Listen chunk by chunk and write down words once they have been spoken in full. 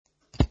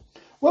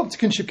Welcome to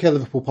Kinship Care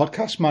Liverpool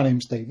podcast. My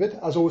name's David.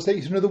 As always, take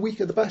you through another week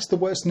of the best, the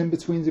worst, and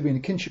in-betweens of being a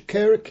kinship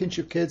carer,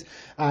 kinship kid,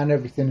 and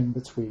everything in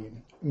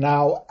between.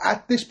 Now,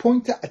 at this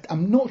point,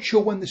 I'm not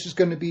sure when this is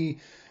going to be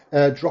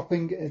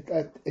dropping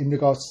in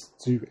regards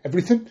to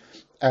everything.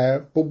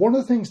 But one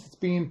of the things that's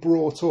being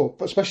brought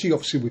up, especially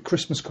obviously with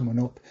Christmas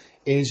coming up,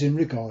 is in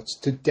regards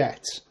to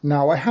debt.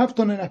 Now, I have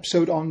done an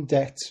episode on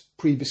debt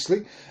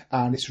previously,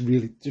 and it's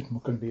really just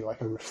not going to be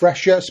like a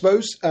refresher, I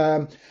suppose.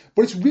 But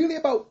it's really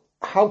about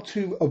how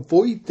to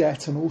avoid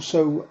debt and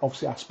also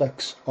obviously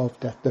aspects of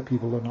debt that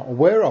people are not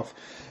aware of.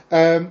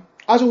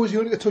 As always, you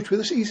want to get in touch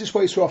with us. Easiest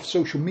way is through our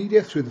social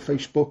media, through the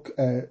Facebook,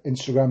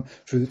 Instagram,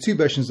 through the two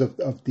versions of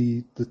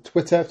the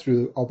Twitter,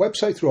 through our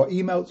website, through our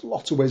email.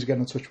 Lots of ways to get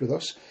in touch with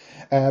us.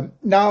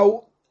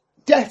 Now,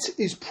 debt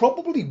is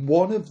probably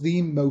one of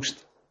the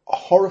most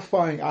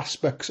horrifying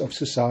aspects of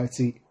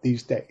society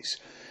these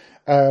days.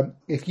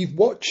 If you've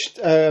watched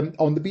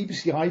on the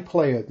BBC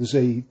iPlayer,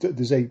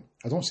 there's a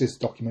I don't say it's a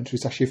documentary,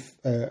 it's actually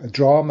a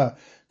drama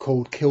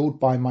called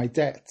Killed by My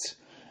Debt.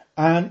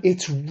 And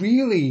it's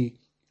really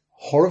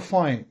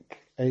horrifying.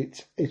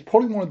 It's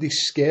probably one of the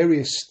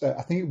scariest,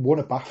 I think it won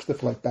a BAFTA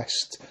for like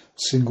best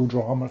single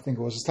drama, I think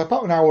it was. It's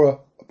about an hour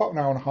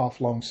and a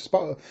half long, so it's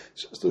about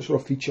a sort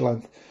of feature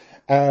length.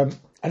 And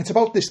it's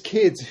about this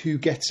kid who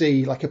gets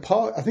I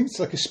think it's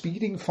like a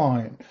speeding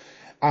fine.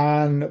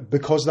 And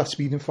because of that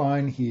speeding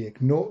fine, he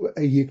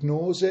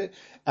ignores it,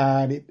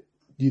 and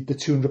the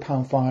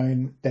 £200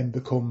 fine then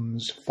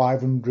becomes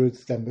 500,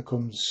 then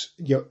becomes,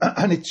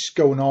 and it's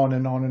going on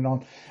and on and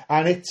on.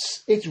 And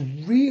it's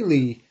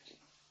really,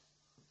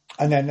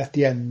 and then at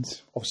the end,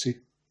 obviously,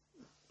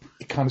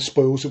 it kind of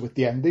spoils it with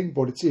the ending,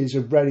 but it is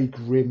a very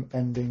grim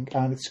ending.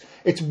 And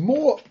it's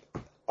more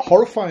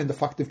horrifying, the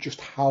fact of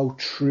just how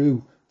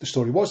true the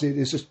story was. It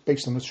is just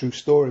based on a true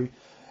story.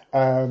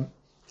 And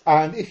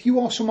if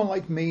you are someone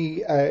like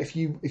me, if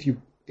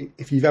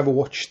you've ever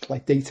watched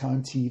like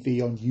daytime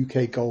TV on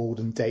UK Gold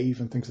and Dave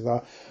and things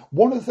like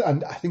that,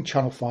 and I think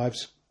Channel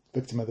 5's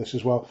victim of this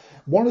as well.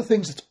 One of the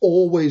things that's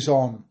always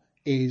on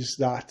is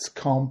that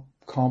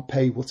can't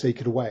pay, will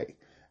take it away,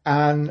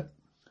 and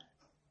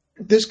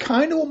there's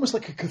kind of almost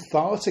like a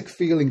cathartic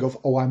feeling of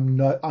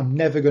I'm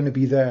never going to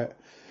be there,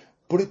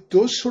 but it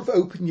does sort of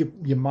open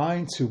your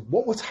mind to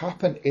what would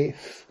happen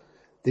if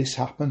this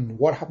happened.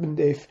 What happened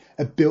if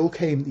a bill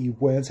came that you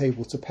weren't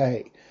able to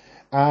pay?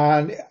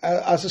 And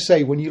as I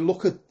say, when you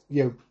look at,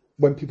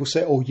 when people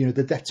say,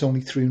 the debt's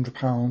only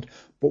 £300,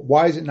 but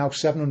why is it now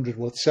 700?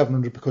 Well, it's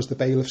 700 because the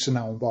bailiffs are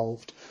now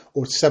involved,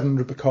 or it's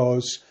 700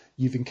 because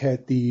you've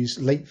incurred these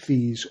late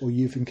fees, or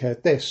you've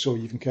incurred this, or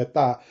you've incurred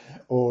that,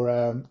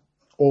 or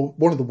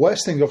one of the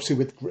worst things, obviously,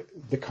 with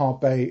the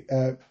can't pay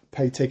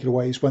take it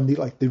away is when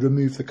they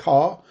remove the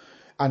car,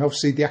 and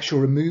obviously the actual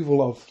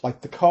removal of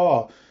like the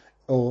car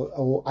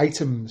or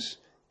items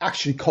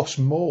actually costs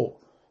more.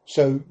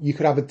 So you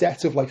could have a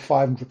debt of like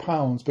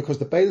 £500 because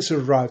the bailiffs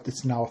have arrived,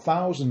 it's now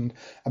 £1,000.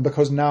 And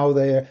because now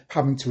they're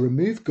having to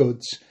remove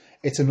goods,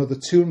 it's another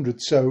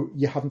 £200. So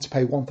you're having to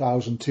pay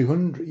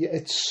 £1,200.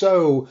 It's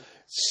so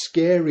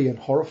scary and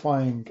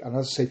horrifying. And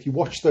as I say, if you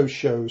watch those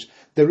shows,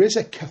 there is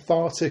a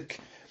cathartic,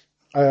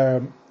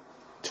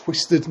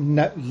 twisted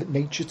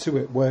nature to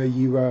it where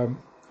you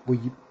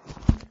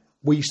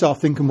start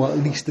thinking, well, at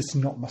least it's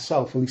not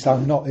myself. At least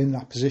I'm not in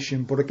that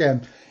position. But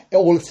again,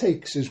 all it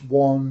takes is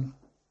one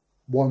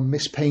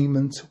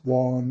mispayment,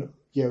 one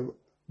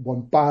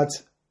bad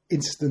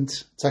incident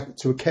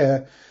to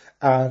occur,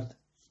 and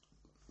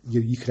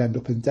you could end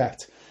up in debt.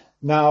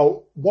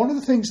 Now, one of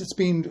the things that's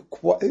been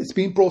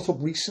brought up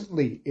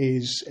recently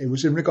it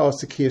was in regards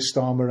to Keir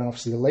Starmer and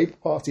obviously the Labour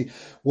Party,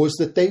 was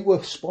that they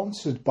were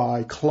sponsored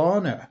by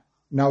Klarna.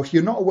 Now, if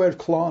you're not aware of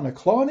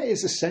Klarna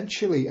is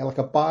essentially like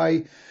a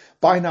buy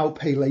now,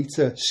 pay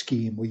later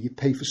scheme where you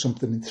pay for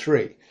something in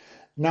 3.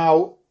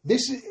 Now,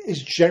 this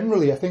is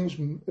generally, I think,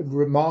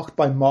 remarked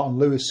by Martin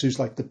Lewis, who's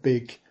like the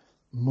big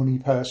money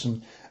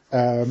person,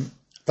 that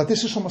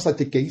this is almost like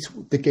the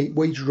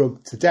gateway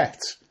drug to debt.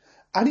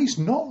 And he's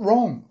not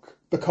wrong,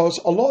 because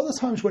a lot of the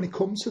times when it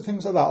comes to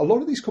things like that, a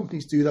lot of these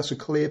companies do that. So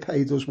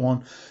ClearPay does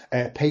one,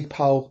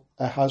 PayPal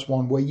has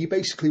one, where you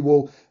basically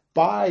will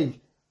buy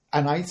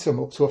an item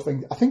up to, I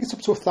think it's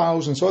up to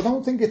 1,000. So I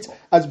don't think it's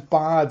as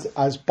bad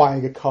as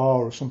buying a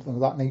car or something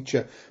of that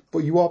nature, but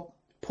you are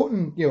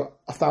putting,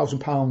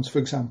 £1,000, for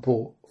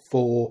example,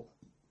 for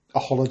a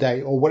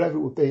holiday or whatever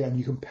it would be, and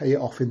you can pay it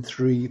off in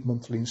 3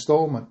 monthly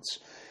installments.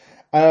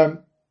 And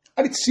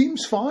it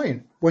seems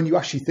fine when you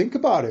actually think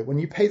about it, when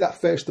you pay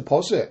that first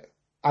deposit,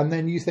 and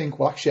then you think,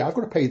 well, actually, I've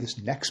got to pay this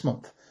next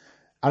month,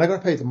 and I've got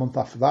to pay the month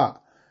after that.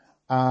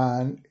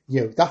 And,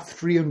 that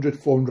 £300,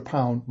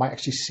 £400 might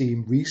actually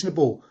seem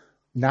reasonable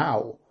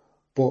now,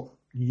 but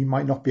you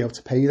might not be able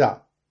to pay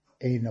that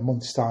in a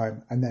month's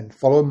time, and then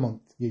following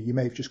month, you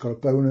may have just got a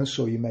bonus,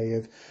 or you may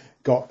have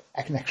got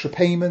an extra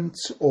payment,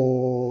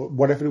 or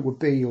whatever it would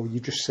be, or you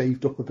just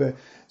saved up a bit.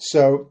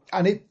 So,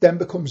 and it then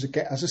becomes,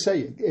 as I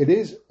say, it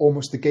is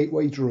almost the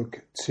gateway drug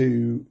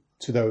to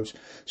to those.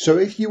 So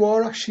if you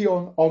are actually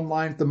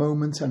online at the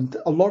moment, and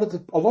a lot of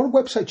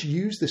websites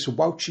use this, so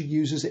Voucher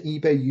uses it,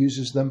 eBay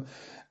uses them,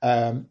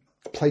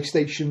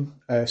 PlayStation,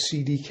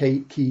 CD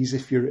keys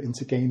if you're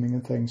into gaming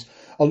and things.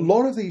 A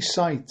lot of these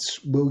sites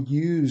will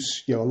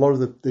use, a lot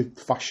of the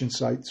fashion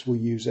sites will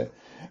use it,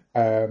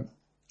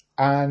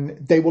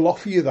 and they will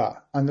offer you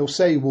that, and they'll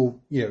say, well,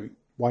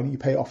 why don't you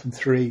pay it off in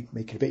 3,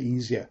 make it a bit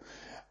easier.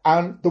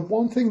 And the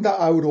one thing that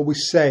I would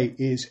always say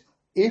is,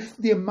 if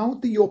the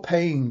amount that you're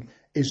paying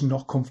is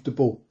not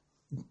comfortable,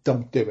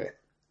 don't do it.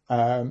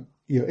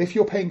 If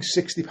you're paying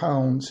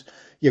 £60,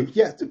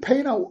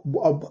 paying out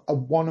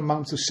one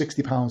amount of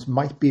 £60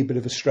 might be a bit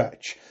of a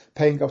stretch.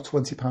 Paying out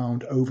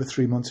 £20 over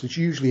 3 months, which is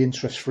usually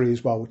interest-free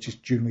as well, which is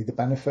generally the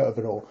benefit of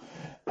it all,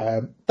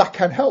 that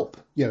can help.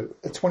 A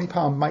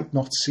 £20 might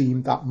not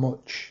seem that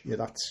much.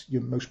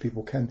 Most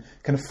people can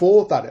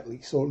afford that at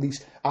least, or at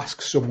least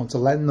ask someone to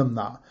lend them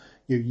that.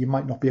 You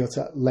might not be able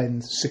to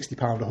lend £60,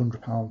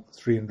 £100,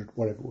 £300,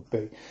 whatever it would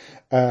be.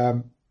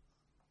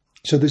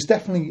 So there's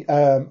definitely.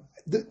 When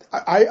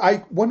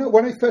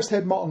I first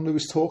heard Martin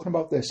Lewis talking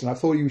about this, and I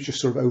thought he was just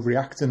sort of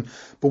overreacting,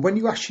 but when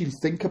you actually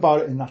think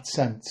about it in that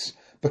sense,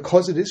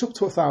 because it is up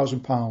to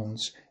 £1,000,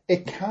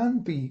 it can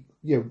be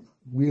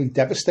really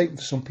devastating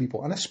for some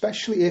people, and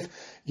especially if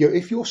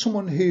you're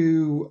someone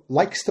who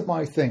likes to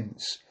buy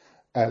things.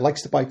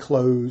 Likes to buy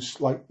clothes,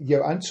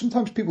 and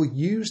sometimes people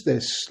use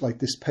this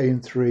pay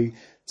in 3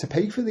 to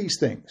pay for these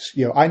things.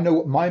 I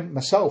know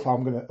myself.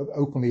 I'm going to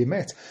openly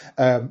admit,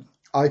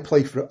 I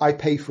pay for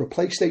a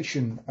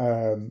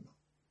PlayStation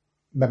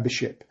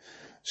membership.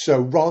 So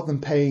rather than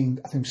paying,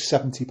 I think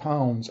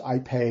 £70, I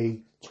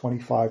pay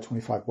 25,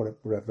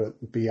 whatever it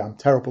would be. I'm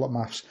terrible at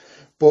maths,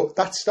 but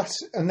that's,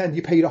 and then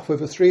you pay it off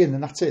over 3, and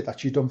then that's it.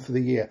 That's you done for the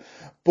year.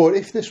 But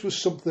if this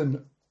was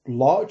something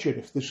larger,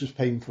 if this was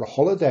paying for a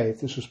holiday,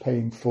 if this was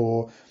paying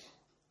for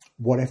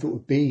whatever it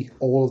would be,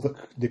 all of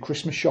the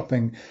Christmas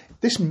shopping,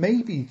 this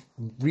may be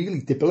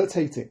really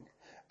debilitating.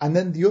 And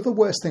then the other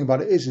worst thing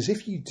about it is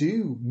if you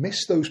do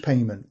miss those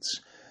payments,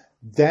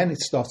 then it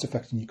starts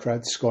affecting your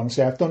credit score. And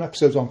I've done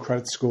episodes on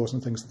credit scores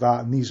and things like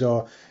that, and these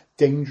are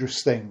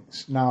dangerous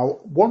things. Now,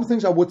 one of the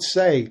things I would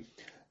say,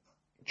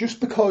 just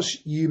because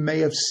you may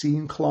have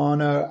seen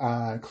Klarna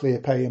and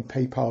ClearPay and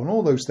PayPal and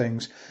all those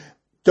things,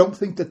 don't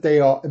think that they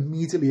are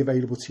immediately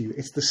available to you.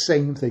 It's the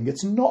same thing.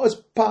 It's not as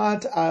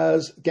bad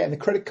as getting a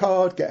credit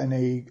card,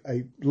 getting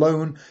a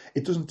loan.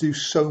 It doesn't do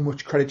so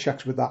much credit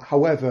checks with that.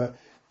 However,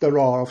 there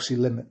are obviously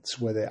limits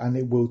with it, and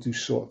it will do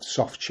sort of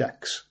soft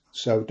checks.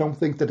 So don't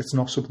think that it's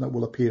not something that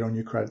will appear on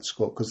your credit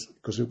score,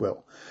 because it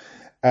will.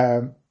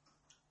 The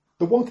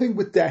one thing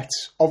with debt,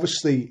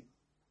 obviously,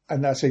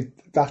 and I say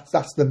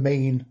that's the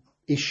main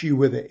issue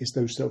with it, is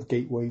those sort of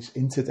gateways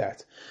into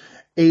debt,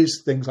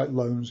 is things like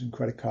loans and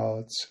credit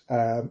cards.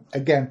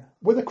 Again,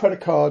 with a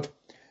credit card,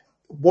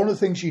 one of the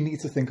things you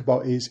need to think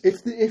about is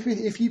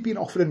if you've been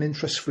offered an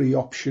interest-free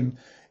option,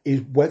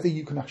 is whether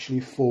you can actually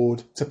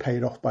afford to pay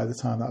it off by the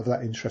time of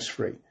that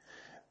interest-free.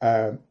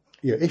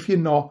 If you're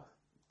not,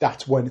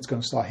 that's when it's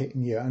going to start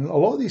hitting you. And a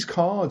lot of these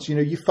cards,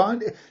 you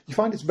find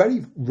it's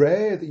very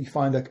rare that you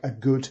find a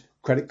good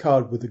credit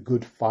card with a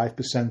good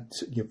 5%,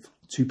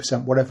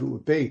 2%, whatever it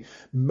would be.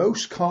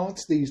 Most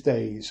cards these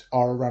days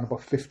are around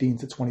about 15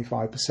 to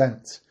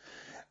 25%.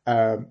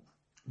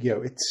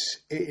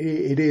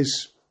 It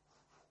is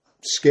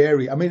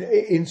scary. I mean,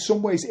 in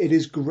some ways, it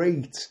is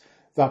great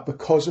that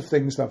because of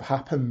things that have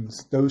happened,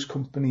 those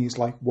companies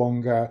like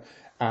Wonga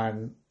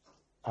and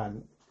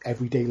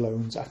Everyday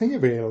Loans, I think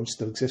Everyday Loans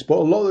still exists, but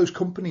a lot of those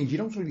companies, you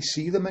don't really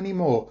see them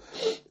anymore.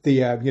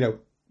 The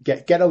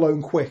get a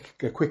loan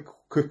quick, a quick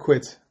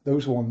quid,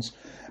 those ones,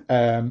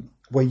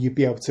 where you'd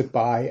be able to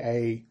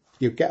buy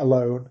get a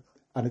loan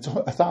and it's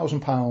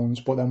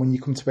 £1,000, but then when you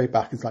come to pay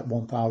back, it's like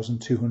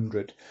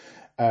 1,200,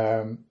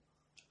 and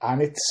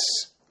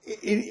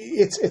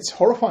it's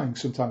horrifying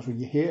sometimes when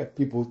you hear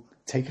people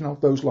taking out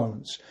those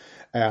loans,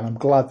 and I'm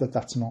glad that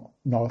that's not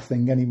a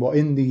thing anymore.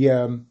 In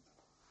the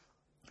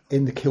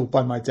Killed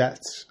by My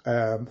Debt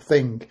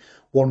thing,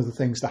 one of the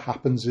things that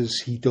happens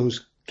is he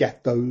does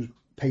get those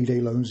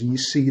payday loans, and you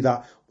see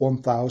that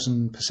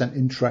 1,000%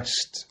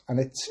 interest, and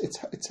it's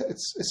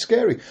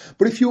scary.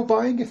 But if you're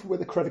buying it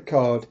with a credit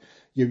card,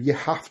 you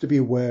have to be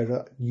aware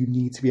that you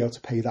need to be able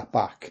to pay that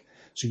back.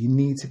 So you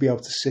need to be able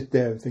to sit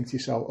there and think to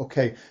yourself,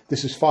 okay,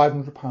 this is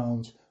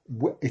 £500.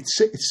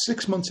 It's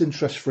 6 months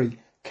interest free.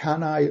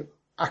 Can I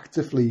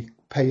actively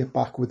pay it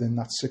back within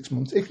that 6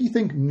 months? If you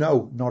think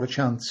no, not a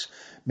chance,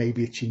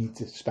 maybe it's you need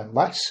to spend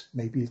less,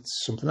 maybe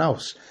it's something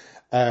else.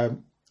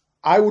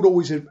 I would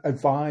always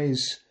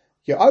advise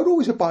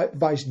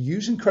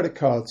using credit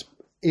cards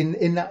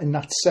in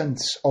that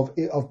sense of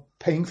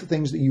paying for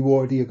things that you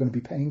already are going to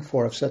be paying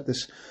for. I've said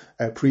this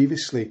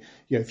previously.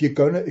 If you're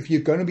going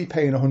to be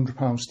paying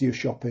 £100 to your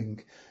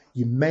shopping,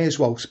 you may as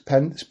well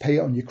pay it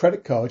on your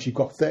credit card. You've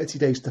got 30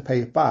 days to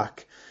pay it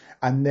back,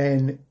 and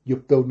then you're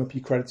building up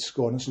your credit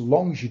score. And as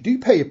long as you do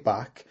pay it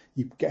back,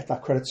 you get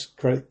that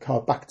credit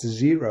card back to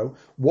zero.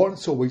 One,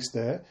 it's always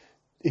there.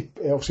 it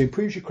obviously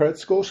improves your credit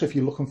score. So if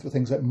you're looking for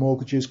things like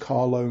mortgages,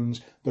 car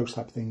loans, those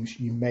type of things,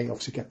 you may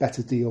obviously get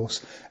better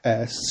deals.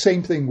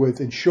 Same thing with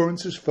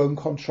insurances, phone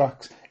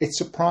contracts. It's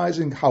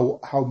surprising how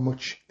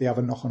much they have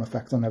a knock-on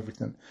effect on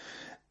everything.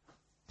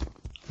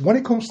 When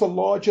it comes to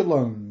larger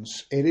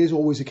loans, it is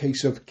always a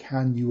case of,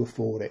 can you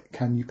afford it?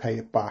 Can you pay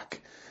it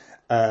back?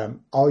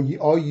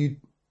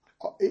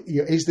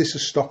 Is this a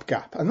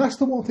stopgap? And that's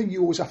the one thing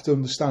you always have to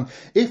understand.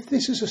 If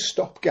this is a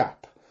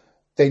stopgap,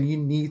 then you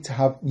need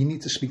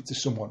to speak to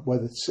someone,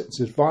 whether it's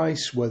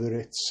advice, whether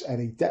it's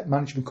any debt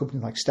management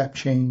company like Step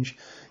Change.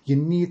 You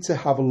need to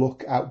have a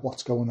look at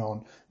what's going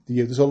on.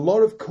 There's a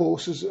lot of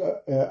courses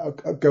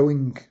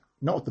going,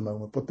 not at the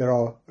moment, but there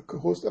are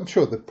courses, I'm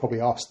sure there probably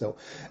are still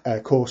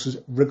courses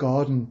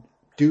regarding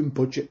doing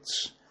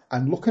budgets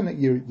and looking at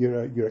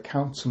your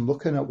accounts and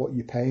looking at what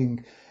you're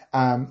paying.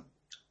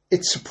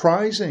 It's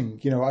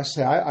surprising, I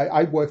say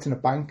I worked in a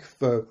bank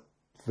for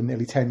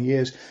nearly 10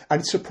 years, and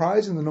it's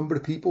surprising the number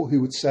of people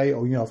who would say,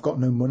 I've got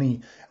no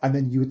money, and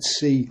then you would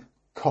see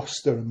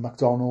Costa and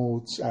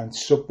McDonald's and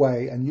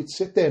Subway, and you'd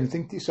sit there and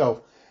think to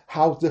yourself,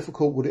 how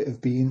difficult would it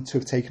have been to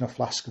have taken a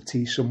flask of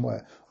tea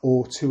somewhere,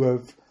 or to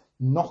have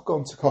not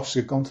gone to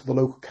Costa, gone to the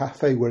local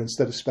cafe where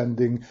instead of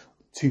spending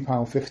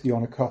 £2.50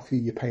 on a coffee,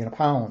 you're paying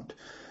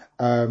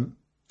 £1.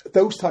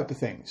 Those type of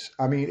things.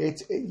 I mean,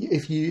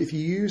 if you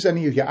use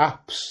any of your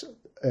apps,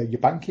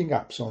 your banking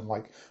apps on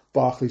like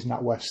Barclays,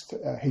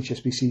 NatWest,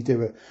 HSBC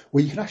do it,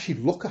 where you can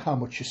actually look at how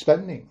much you're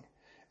spending,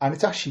 and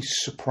it's actually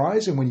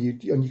surprising when you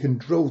can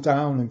drill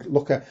down and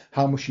look at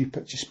how much you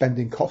spend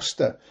in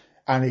Costa,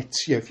 and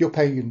it's if you're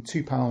paying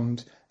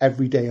 £2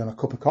 every day on a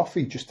cup of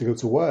coffee just to go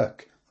to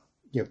work,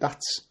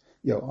 that's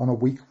on a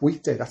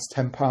weekday that's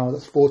 £10,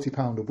 that's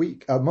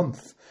 £40 a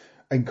month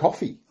in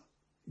coffee.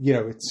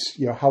 It's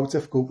how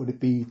difficult would it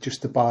be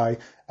just to buy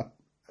a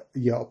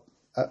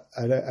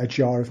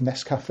jar of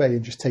Nescafe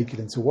and just take it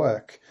into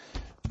work?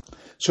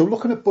 So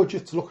looking at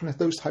budgets, looking at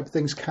those type of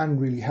things can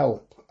really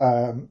help.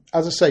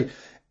 As I say,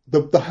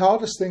 the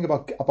hardest thing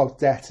about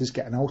debt is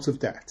getting out of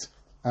debt.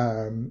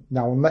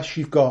 Now, unless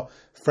you've got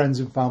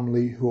friends and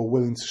family who are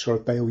willing to sort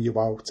of bail you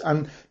out.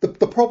 And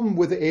the problem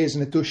with it is,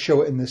 and it does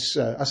show it in this,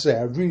 as I say,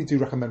 I really do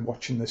recommend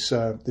watching this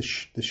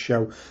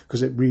show,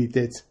 because it really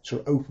did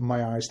sort of open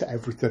my eyes to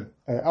everything.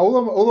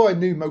 Although I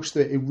knew most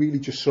of it, it really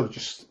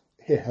just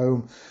hit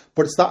home.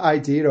 But it's that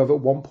idea of,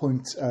 at one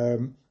point,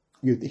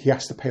 he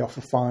has to pay off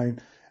a fine,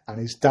 and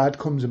his dad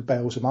comes and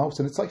bails him out,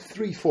 and it's like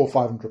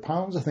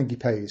 £500, I think he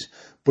pays.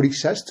 But he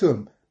says to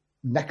him,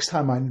 next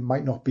time I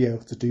might not be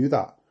able to do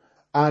that.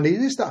 And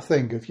it is that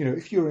thing of,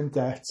 if you're in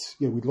debt,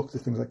 we looked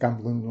at things like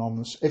Gambling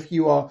Anonymous. If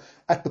you are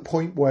at the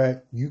point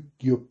where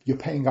you're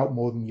paying out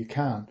more than you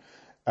can,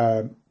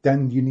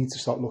 then you need to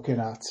start looking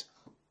at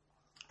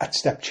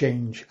Step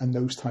Change and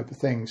those type of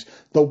things.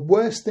 The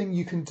worst thing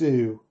you can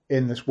do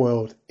in this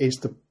world is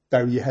to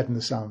bury your head in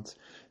the sand.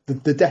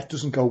 The debt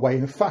doesn't go away.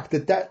 And in fact, the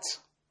debt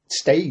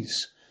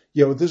stays.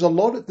 There's a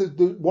lot of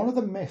one of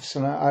the myths,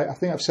 and I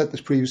think I've said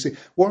this previously,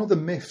 one of the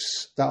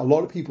myths that a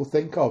lot of people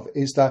think of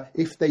is that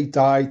if they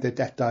die, their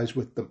debt dies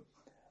with them.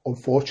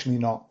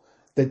 Unfortunately not.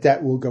 The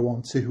debt will go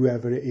on to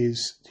whoever it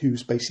is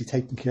who's basically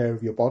taking care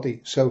of your body.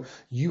 So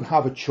you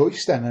have a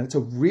choice then, and it's a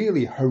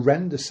really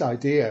horrendous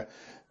idea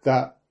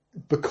that,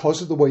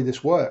 because of the way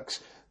this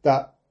works,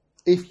 that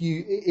if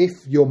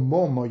your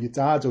mum or your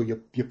dad or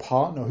your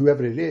partner,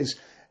 whoever it is,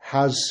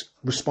 has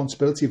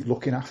responsibility of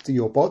looking after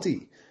your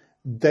body,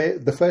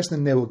 the first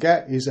thing they will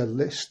get is a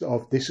list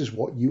of, this is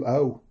what you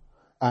owe,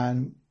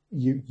 and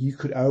you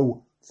could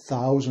owe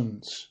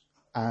thousands,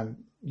 and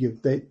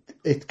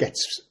it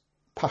gets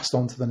passed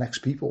on to the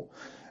next people.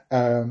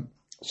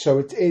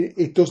 So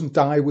it doesn't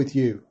die with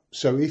you.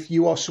 So if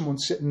you are someone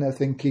sitting there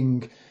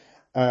thinking,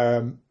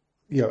 I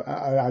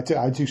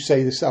do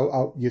say this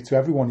out to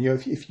everyone,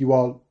 if you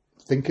are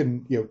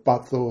thinking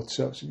bad thoughts,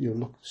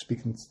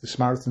 speaking to the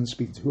Samaritans,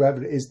 speaking to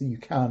whoever it is that you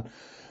can.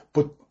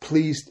 But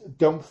please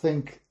don't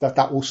think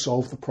that will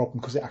solve the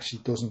problem, because it actually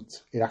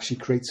doesn't. It actually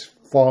creates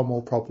far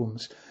more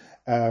problems.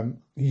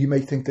 You may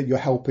think that you're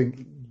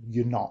helping,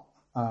 you're not.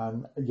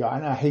 And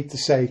I hate to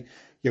say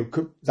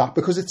that,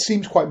 because it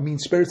seems quite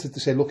mean-spirited to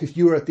say, look, if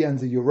you're at the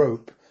end of your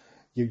rope,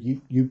 you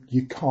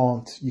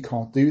can't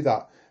do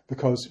that,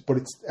 but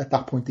it's at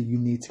that point that you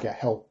need to get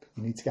help.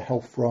 You need to get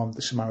help from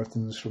the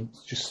Samaritans, from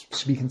just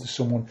speaking to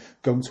someone,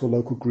 going to a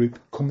local group,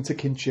 coming to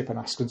Kinship and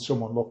asking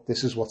someone, look,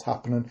 this is what's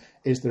happening.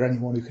 Is there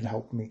anyone who can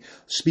help me?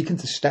 Speaking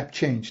to Step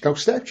Change. Now,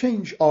 Step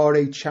Change are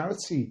a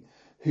charity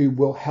who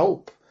will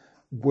help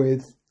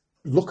with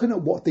looking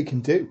at what they can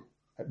do,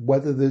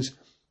 whether there's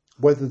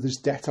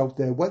debt out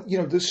there.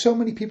 There's so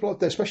many people out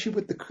there, especially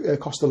with the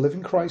cost of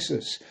living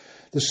crisis.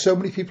 There's so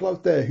many people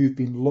out there who've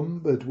been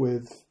lumbered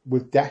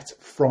with debt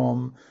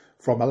from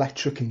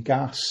electric and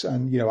gas.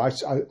 And, I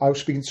was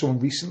speaking to someone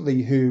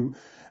recently who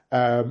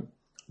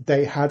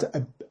they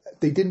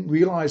didn't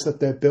realise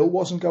that their bill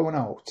wasn't going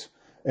out.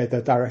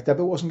 Their direct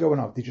debit wasn't going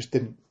out. They just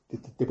they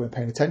weren't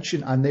paying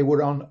attention. And they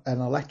were on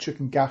an electric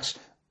and gas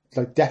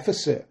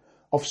deficit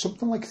of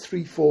something like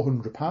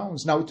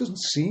 £300-400. Now, it doesn't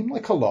seem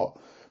like a lot,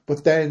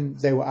 But then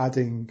they were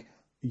adding,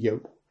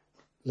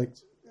 like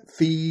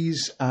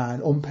fees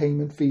and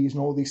unpayment fees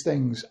and all these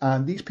things.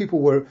 And these people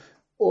were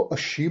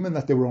assuming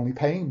that they were only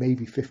paying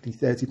maybe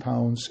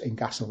 £50-30 in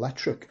gas and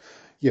electric.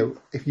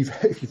 If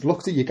you've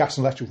looked at your gas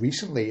and electric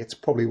recently, it's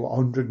probably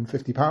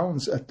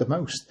 £150 at the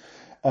most,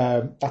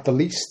 at the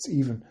least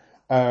even.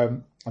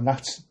 And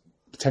that's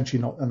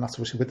potentially not, and that's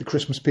obviously with the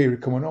Christmas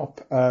period coming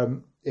up.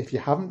 If you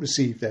haven't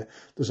received it,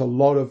 there's a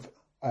lot of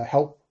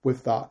help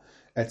with that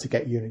to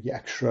get your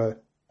extra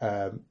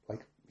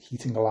like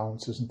heating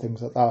allowances and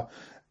things like that.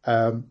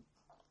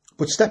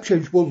 But Step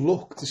Change will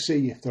look to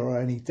see if there are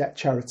any debt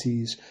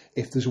charities,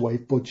 if there's a way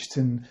of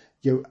budgeting,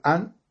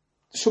 and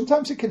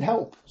sometimes it can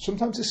help.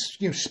 Sometimes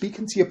it's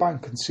speaking to your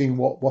bank and seeing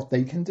what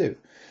they can do.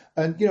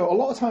 And a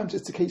lot of times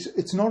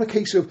it's not a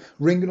case of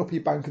ringing up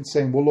your bank and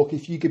saying, well, look,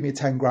 if you give me a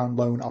 10 grand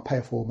loan, I'll pay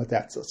off all my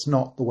debts. That's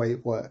not the way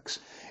it works.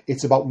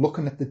 It's about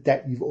looking at the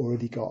debt you've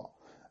already got,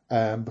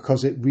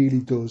 because it really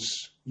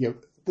does.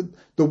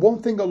 The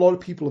one thing a lot of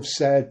people have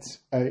said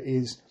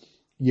is,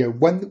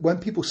 when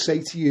people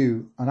say to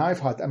you, and I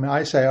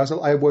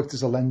worked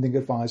as a lending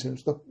advisor,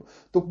 it's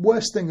the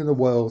worst thing in the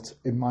world,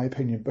 in my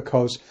opinion,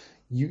 because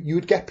you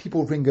would get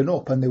people ringing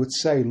up and they would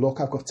say,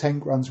 look, I've got 10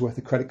 grand's worth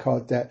of credit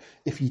card debt.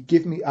 If you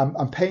give me,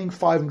 I'm paying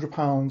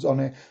 £500 on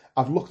it.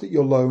 I've looked at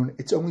your loan.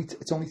 It's only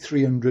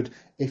 300.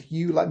 If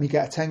you let me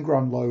get a 10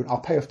 grand loan,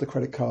 I'll pay off the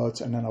credit cards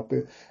and then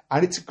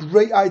and it's a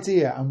great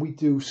idea and we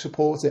do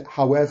support it.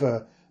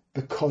 However,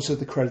 because of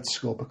the credit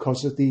score,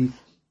 because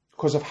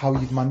of how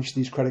you've managed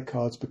these credit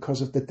cards,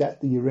 because of the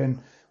debt that you're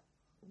in,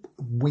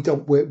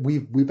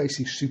 we're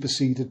basically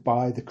superseded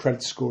by the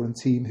credit scoring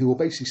team, who will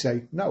basically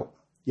say, no,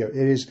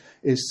 it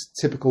is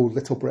typical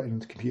Little Britain,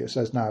 the computer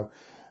says now.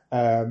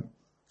 And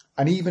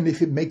even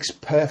if it makes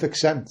perfect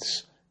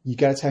sense, you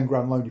get a 10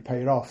 grand loan, you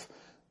pay it off.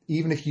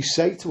 Even if you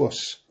say to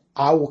us,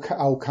 I'll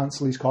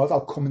cancel these cards,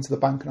 I'll come into the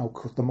bank and I'll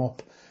cut them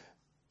up,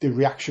 the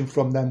reaction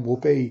from them will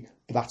be,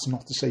 but that's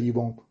not to say you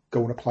won't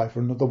go and apply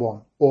for another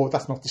one. Or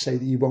that's not to say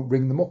that you won't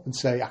ring them up and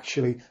say,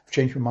 actually, I've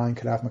changed my mind,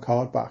 can I have my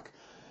card back?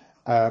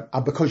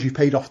 And because you've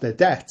paid off their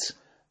debt,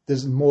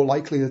 there's more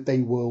likely that they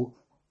will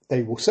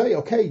say,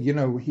 okay,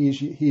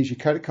 here's your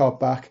credit card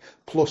back.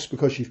 Plus,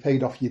 because you've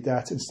paid off your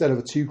debt, instead of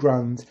a 2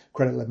 grand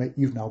credit limit,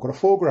 you've now got a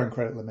 4 grand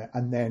credit limit.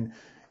 And then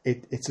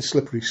it's a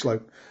slippery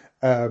slope.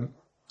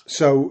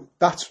 So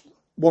that's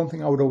one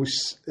thing I would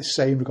always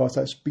say in regards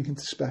to that, speaking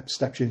to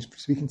Step Change,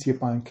 speaking to your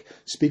bank,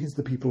 speaking to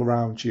the people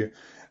around you.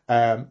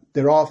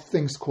 There are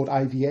things called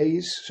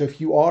IVAs. So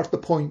if you are at the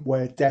point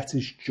where debt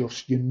is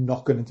just, you're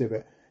not going to do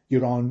it.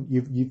 You're on,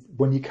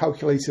 when you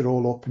calculate it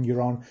all up and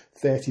you're on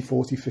 30,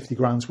 40, 50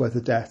 grand's worth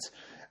of debt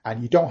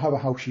and you don't have a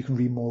house you can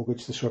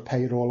remortgage to sort of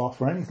pay it all off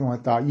or anything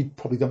like that, you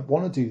probably don't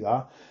want to do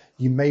that.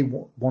 You may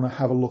want to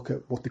have a look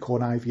at what they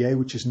call an IVA,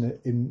 which is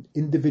it's an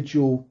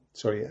individual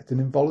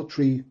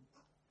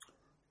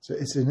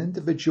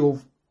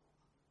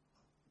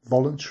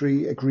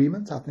voluntary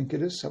agreement, I think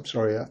it is. I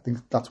think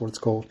that's what it's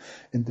called,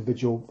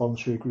 individual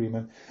voluntary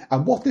agreement.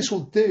 And what this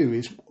will do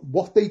is,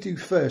 what they do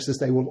first is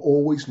they will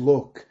always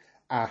look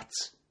at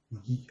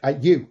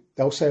you.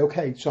 They'll say,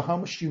 okay, so how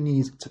much do you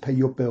need to pay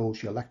your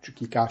bills, your electric,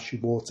 your gas,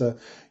 your water,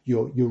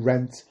 your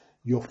rent,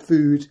 your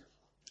food?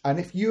 And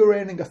if you're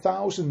earning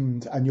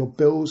 1,000 and your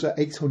bills are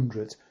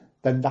 800,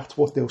 then that's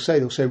what they'll say.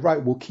 They'll say,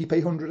 right, we'll keep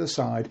 800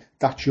 aside.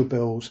 That's your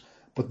bills.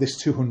 But this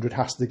 200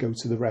 has to go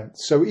to the rent.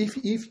 So if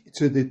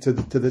to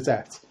the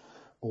debt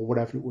or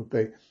whatever it would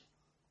be.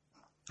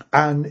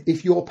 And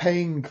if you're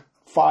paying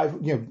a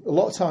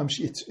lot of times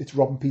it's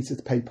robbing Peter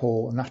to pay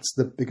Paul, and that's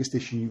the biggest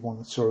issue you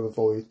want to sort of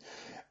avoid,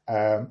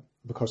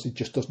 because it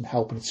just doesn't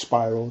help and it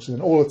spirals.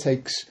 And all it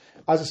takes,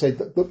 as I say,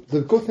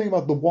 the good thing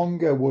about the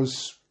Wonga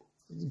was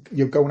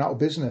you're going out of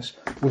business,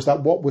 was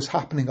that what was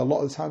happening a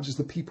lot of the times is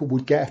that people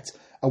would get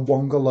a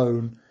Wonga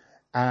loan,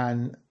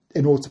 and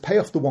in order to pay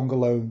off the Wonga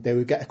loan, they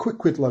would get a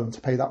quick loan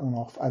to pay that one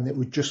off, and it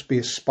would just be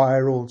a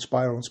spiral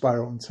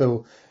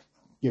until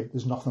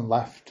there's nothing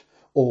left,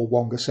 or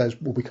Wonga says,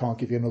 well, we can't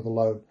give you another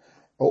loan.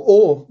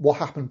 Or what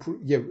happened,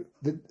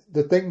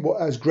 the thing,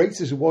 as great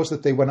as it was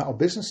that they went out of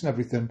business and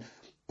everything,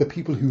 the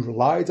people who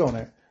relied on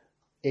it,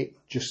 it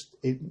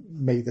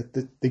made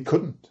that they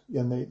couldn't,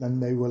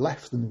 and they were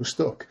left and they were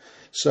stuck.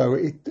 So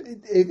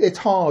it's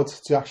hard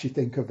to actually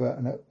think of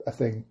a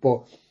thing,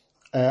 but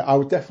I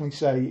would definitely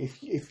say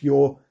if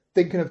you're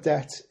thinking of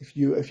debt, if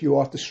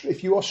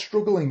you are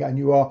struggling and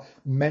you are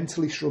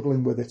mentally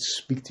struggling with it,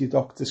 speak to your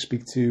doctor,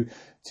 speak to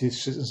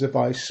Citizens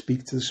Advice,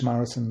 speak to the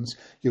Samaritans.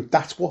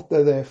 That's what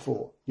they're there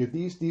for.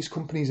 These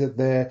companies are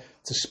there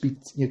to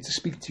speak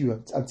to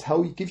you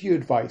and give you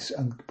advice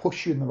and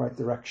push you in the right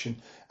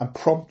direction and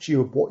prompt you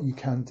of what you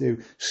can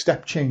do.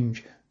 Step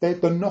Change. They're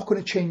not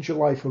going to change your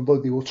life, although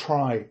they will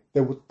try.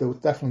 They will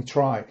definitely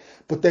try,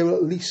 but they will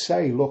at least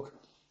say, look,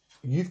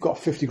 you've got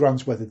 50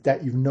 grand's worth of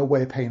debt. You've no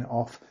way of paying it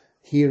off.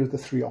 Here are the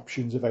 3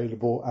 options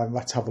available, and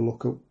let's have a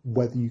look at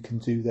whether you can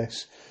do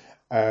this.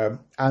 and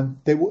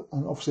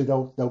obviously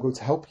they'll go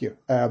to help you.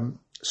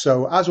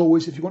 So as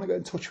always, if you want to get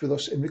in touch with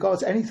us in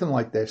regards to anything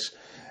like this,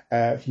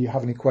 if you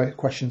have any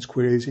questions,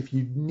 queries, if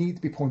you need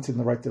to be pointed in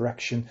the right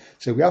direction.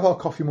 So we have our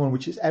coffee morning,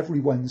 which is every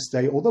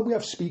Wednesday, although we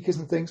have speakers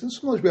and things, and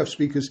sometimes we have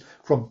speakers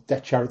from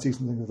debt charities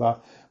and things like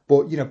that.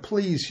 But,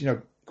 please,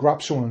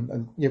 grab someone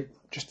and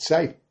just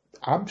say,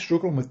 I'm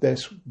struggling with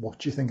this. What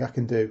do you think I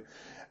can do?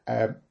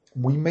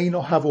 We may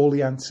not have all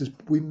the answers,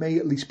 but we may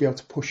at least be able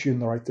to push you in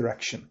the right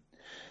direction.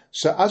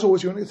 So as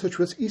always, if you want to get in touch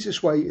with us,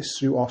 easiest way is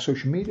through our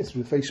social media,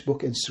 through the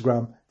Facebook,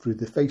 Instagram, through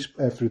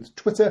the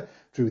Twitter,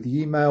 through the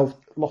email.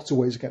 Lots of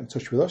ways of getting in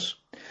touch with us.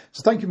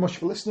 So thank you much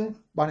for listening.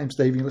 My name's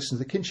Dave. You listen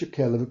to the Kinship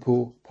Care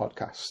Liverpool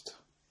podcast.